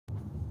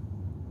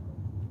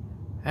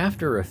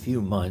After a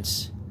few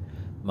months,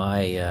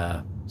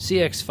 my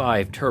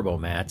CX5 turbo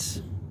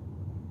mats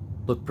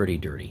look pretty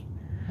dirty.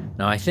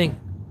 Now I think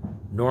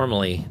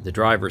normally the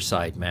driver's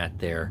side mat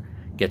there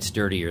gets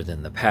dirtier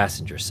than the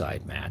passenger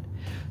side mat.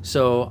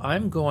 So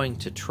I'm going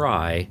to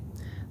try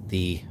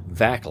the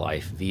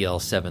VacLife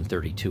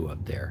VL732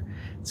 up there.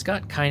 It's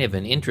got kind of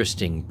an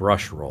interesting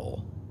brush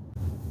roll.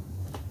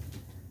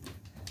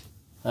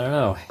 I don't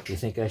know, do you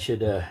think I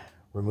should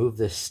remove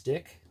this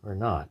stick or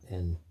not?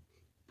 And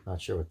not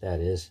sure what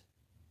that is.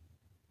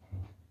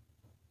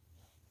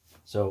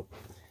 So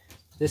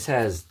this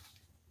has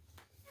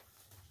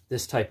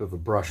this type of a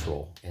brush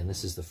roll, and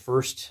this is the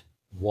first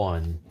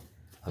one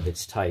of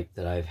its type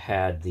that I've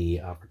had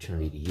the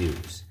opportunity to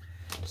use.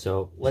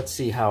 So let's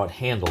see how it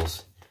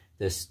handles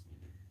this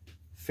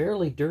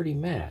fairly dirty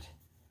mat.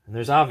 And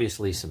there's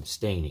obviously some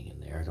staining in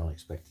there. I don't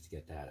expect it to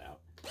get that out.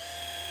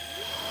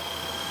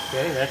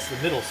 Okay, that's the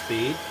middle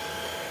speed.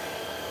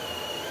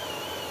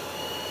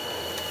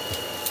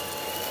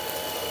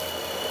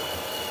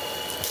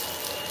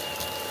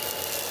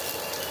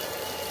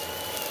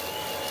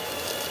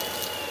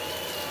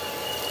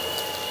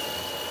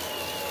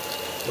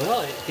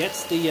 Well, it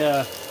gets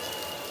the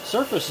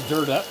surface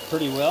dirt up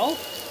pretty well.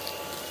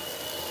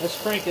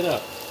 Let's crank it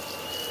up.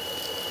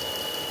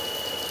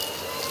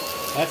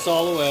 That's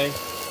all the way.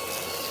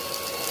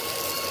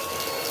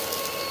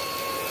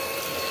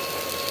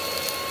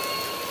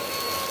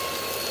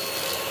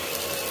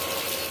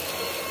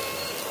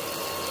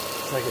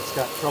 Looks like it's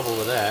got trouble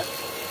with that.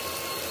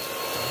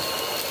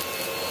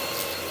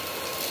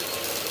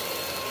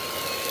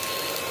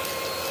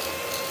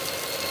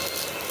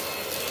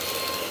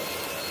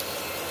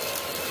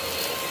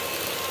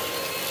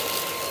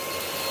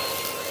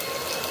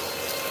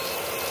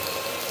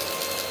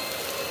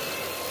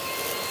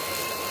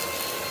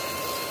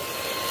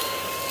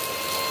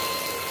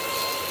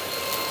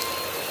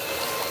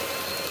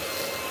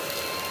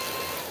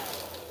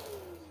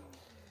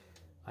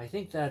 I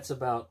think that's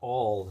about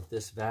all that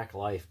this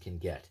VacLife can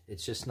get.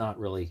 It's just not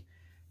really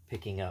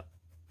picking up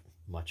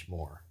much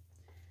more.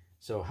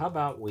 So how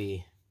about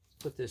we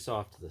put this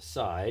off to the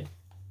side,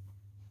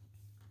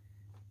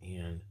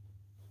 and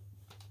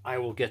I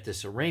will get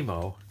this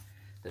Oraimo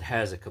that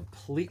has a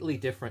completely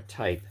different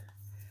type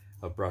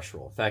of brush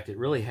roll. In fact, it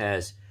really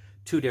has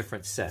two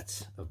different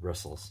sets of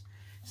bristles.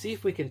 See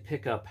if we can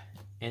pick up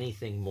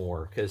anything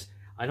more, because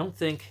I don't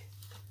think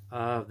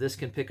this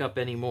can pick up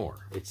any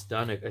more. It's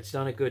done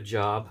a good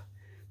job,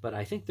 but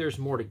I think there's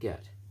more to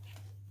get.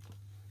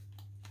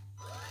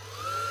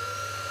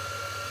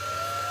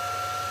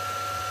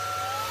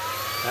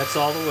 That's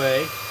all the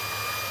way.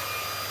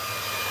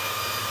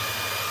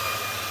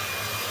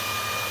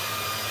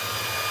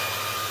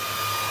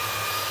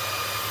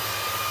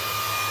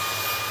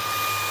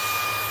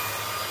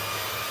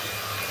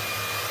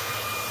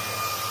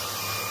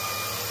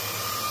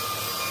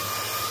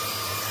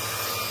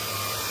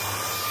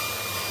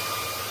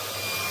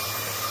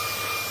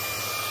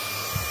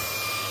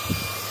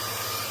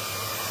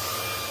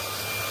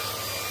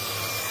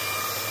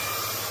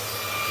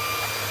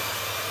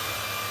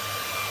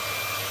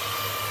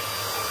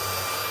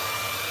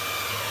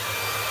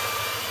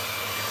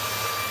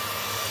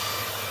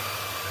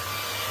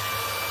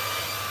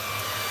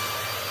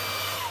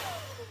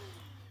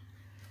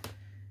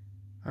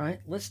 All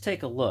right, let's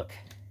take a look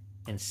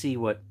and see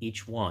what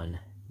each one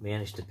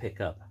managed to pick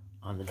up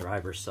on the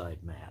driver's side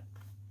mat.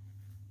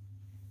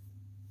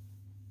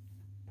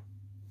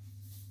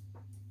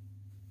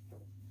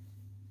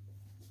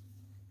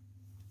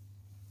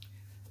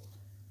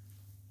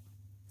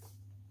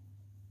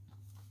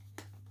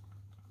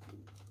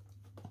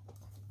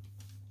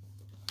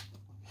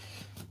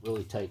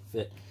 Really tight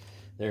fit.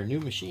 They're new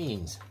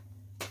machines.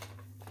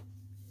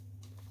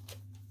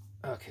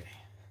 Okay.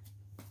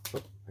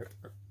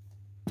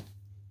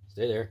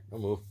 Stay there,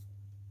 don't move.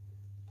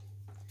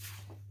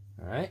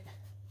 All right.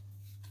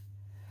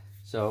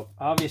 So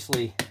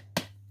obviously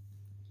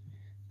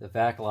the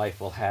VacLife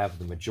will have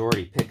the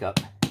majority pickup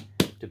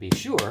to be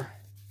sure.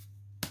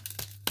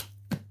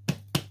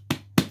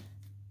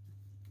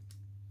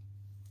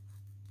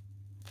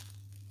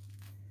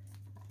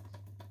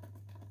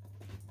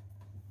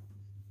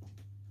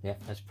 Yeah,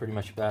 that's pretty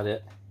much about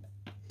it.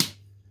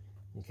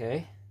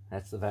 Okay,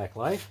 that's the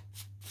VacLife.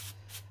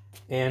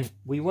 And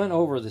we went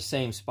over the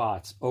same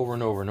spots over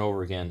and over and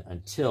over again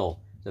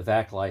until the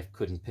VacLife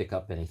couldn't pick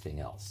up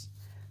anything else.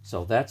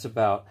 So that's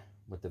about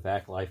what the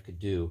VacLife could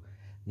do.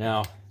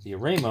 Now, the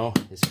Oraimo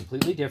is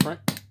completely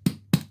different.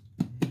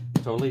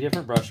 Totally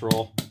different brush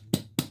roll.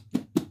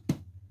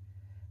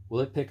 Will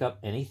it pick up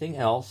anything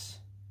else?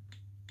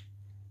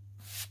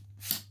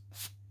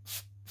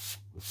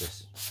 Put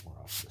this more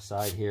off to the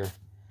side here.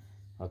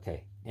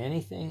 Okay,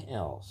 anything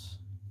else?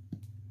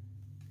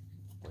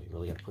 Well, you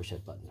really got to push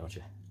that button, don't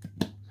you?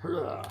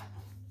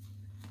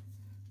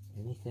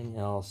 Anything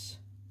else?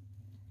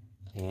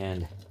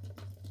 And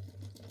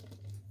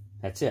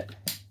that's it.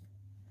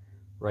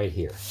 Right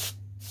here.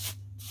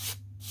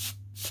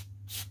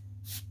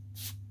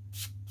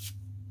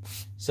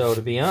 So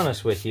to be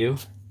honest with you,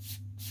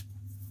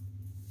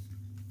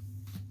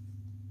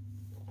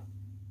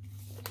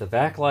 the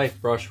VacLife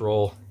brush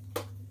roll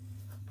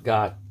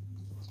got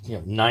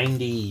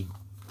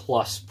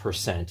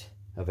 90+%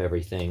 of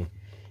everything,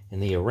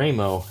 and the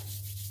Oraimo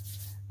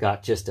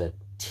got just a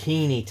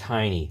teeny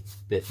tiny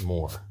bit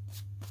more.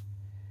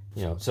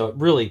 So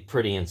really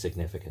pretty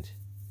insignificant.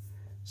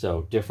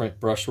 So different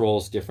brush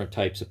rolls, different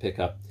types of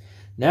pickup.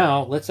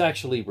 Now let's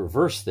actually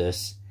reverse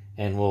this,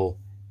 and we'll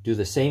do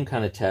the same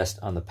kind of test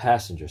on the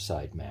passenger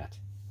side mat.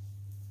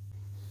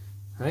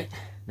 All right,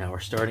 now we're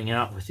starting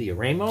out with the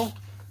Oraimo.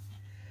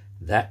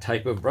 That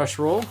type of brush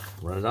roll,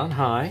 run it on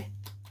high.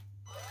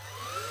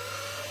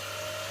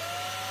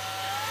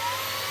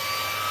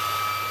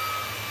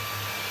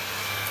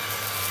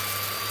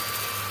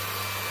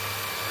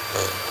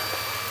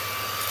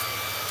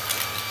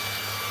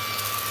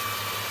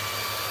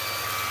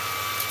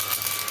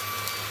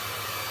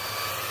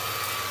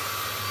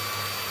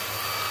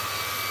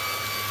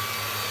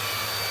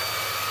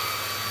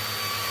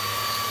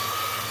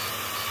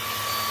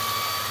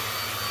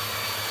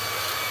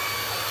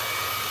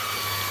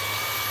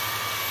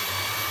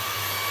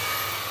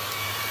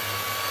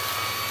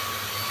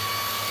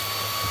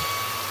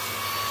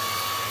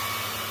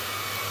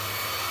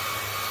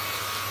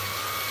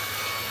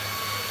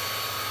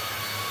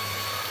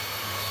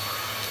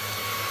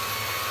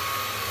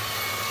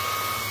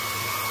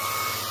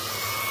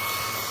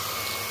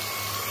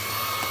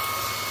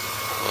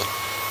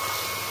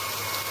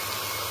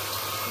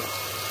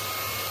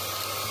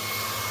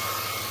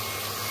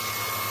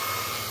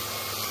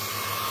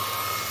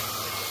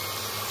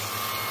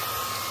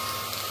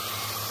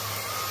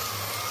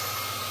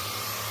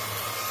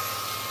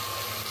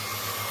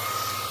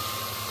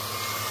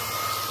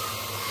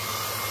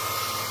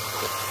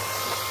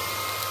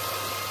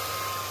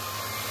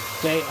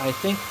 Okay, I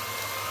think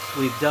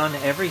we've done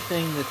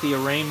everything that the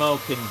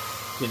Oraimo can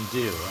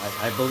do.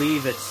 I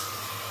believe it's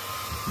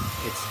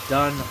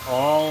done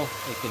all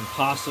it can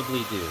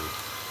possibly do.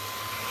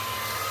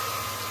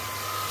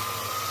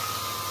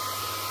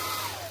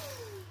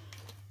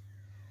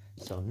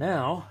 So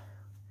now,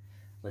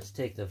 let's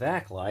take the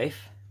VacLife,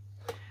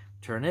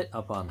 turn it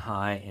up on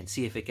high, and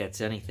see if it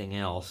gets anything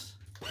else.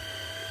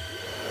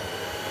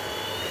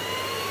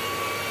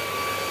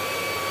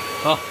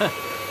 Oh,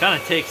 kind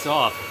of takes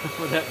off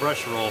with that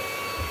brush roll.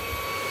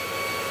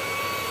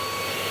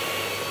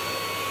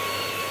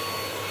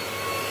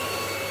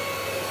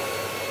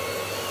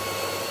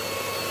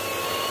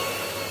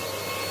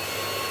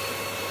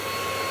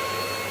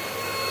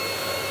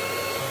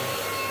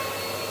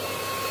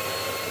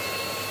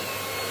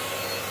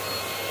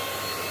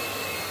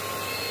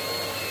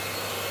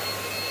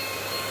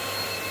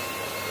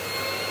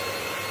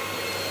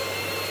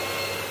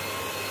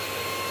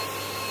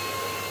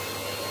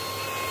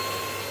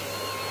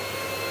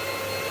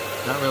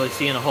 Not really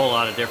seeing a whole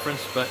lot of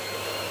difference, but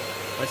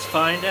let's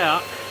find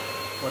out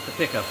what the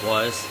pickup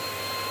was.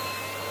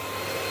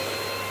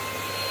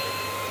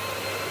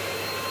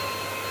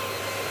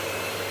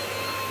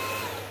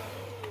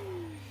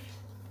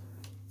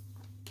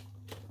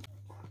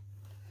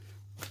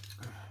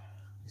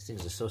 These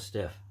things are so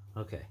stiff.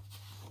 Okay.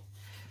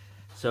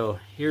 So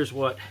here's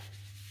what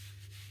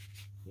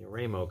the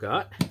Oraimo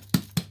got.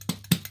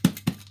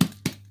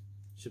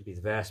 Should be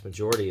the vast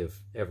majority of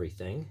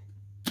everything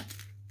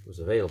was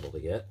available to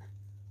get.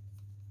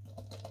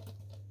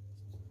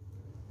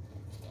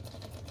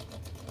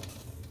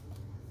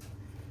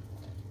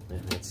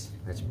 And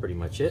that's pretty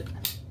much it.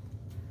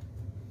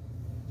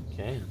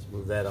 Okay, let's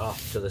move that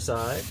off to the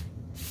side.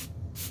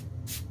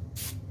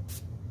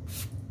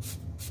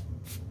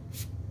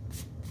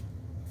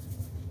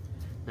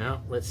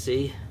 Now let's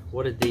see,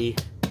 what did the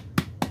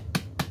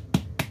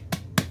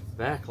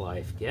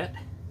VacLife get?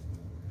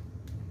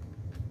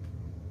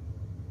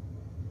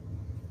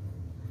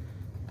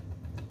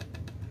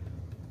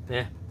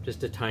 Yeah,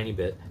 just a tiny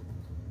bit.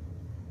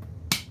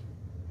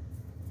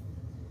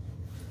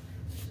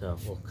 So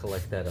we'll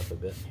collect that up a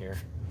bit here.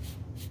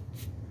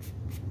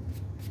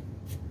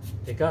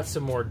 It got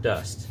some more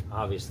dust,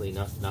 obviously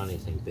not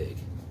anything big.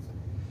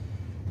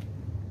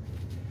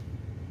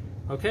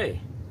 Okay,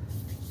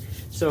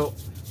 so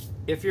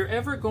if you're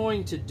ever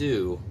going to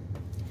do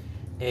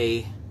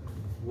a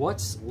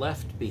what's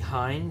left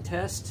behind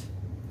test,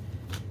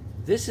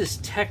 this is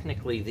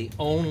technically the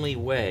only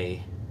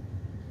way.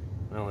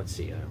 Well, let's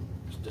see, I'll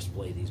just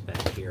display these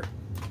back here.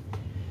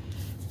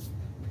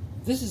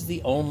 This is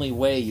the only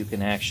way you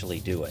can actually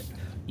do it.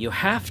 You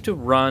have to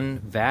run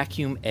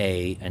vacuum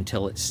A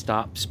until it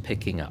stops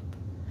picking up.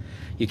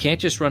 You can't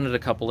just run it a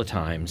couple of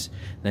times,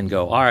 then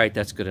go, all right,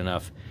 that's good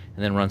enough,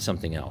 and then run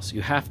something else.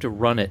 You have to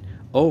run it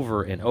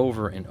over and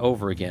over and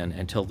over again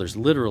until there's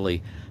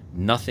literally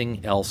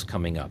nothing else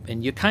coming up.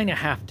 And you kind of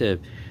have to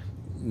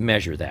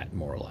measure that,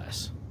 more or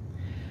less.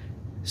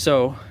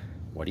 So,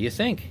 what do you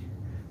think?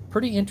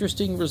 Pretty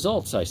interesting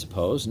results, I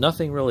suppose.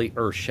 Nothing really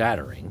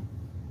earth-shattering.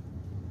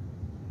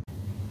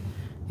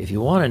 If you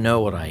want to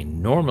know what I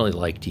normally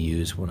like to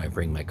use when I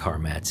bring my car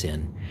mats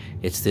in,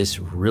 it's this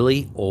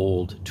really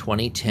old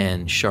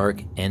 2010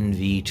 Shark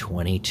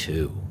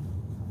NV22.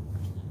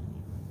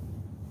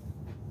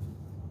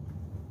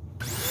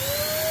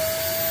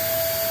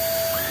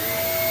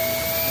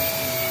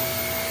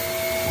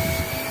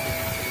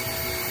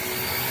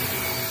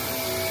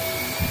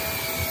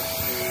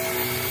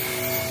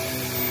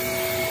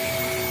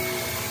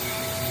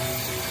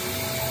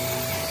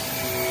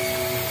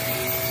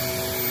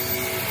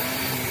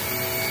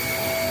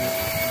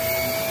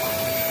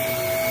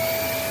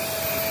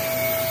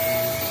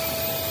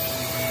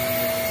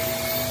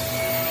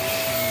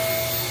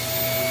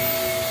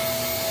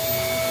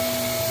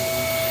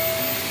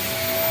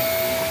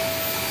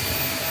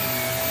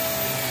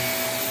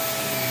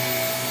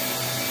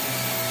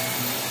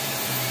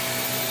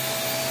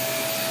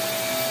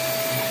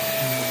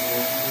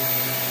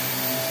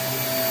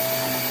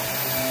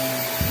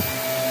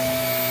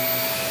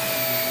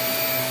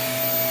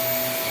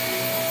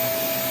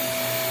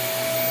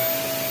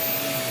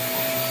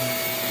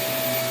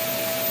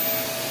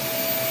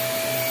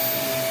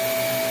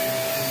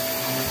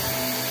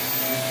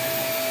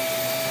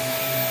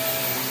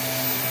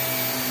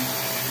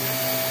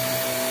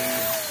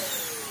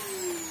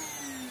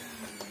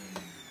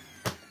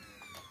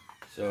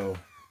 So,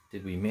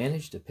 did we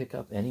manage to pick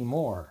up any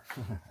more?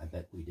 I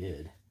bet we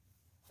did.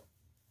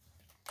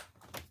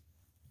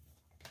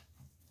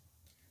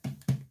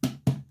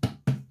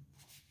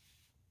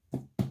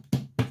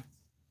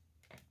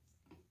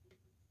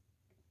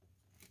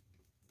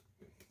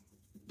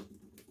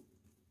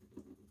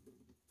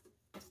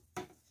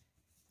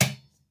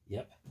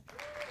 Yep,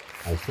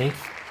 I think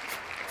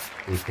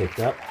we picked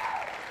up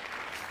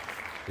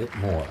a bit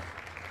more.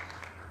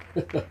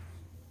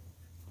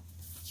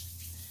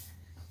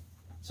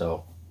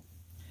 So,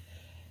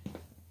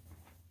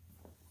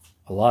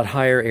 a lot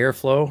higher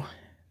airflow,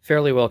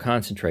 fairly well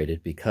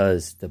concentrated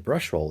because the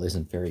brush roll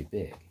isn't very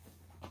big.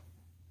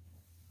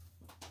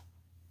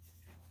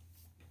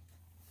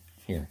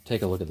 Here,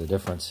 take a look at the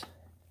difference.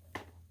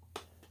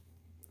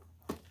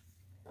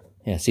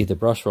 Yeah, see, the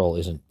brush roll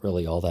isn't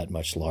really all that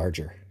much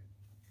larger.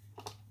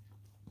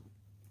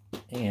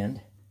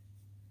 And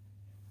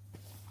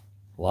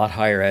a lot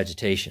higher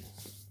agitation.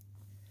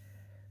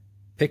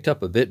 Picked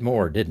up a bit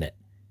more, didn't it?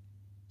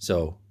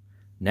 So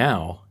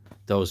now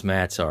those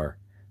mats are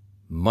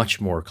much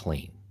more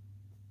clean.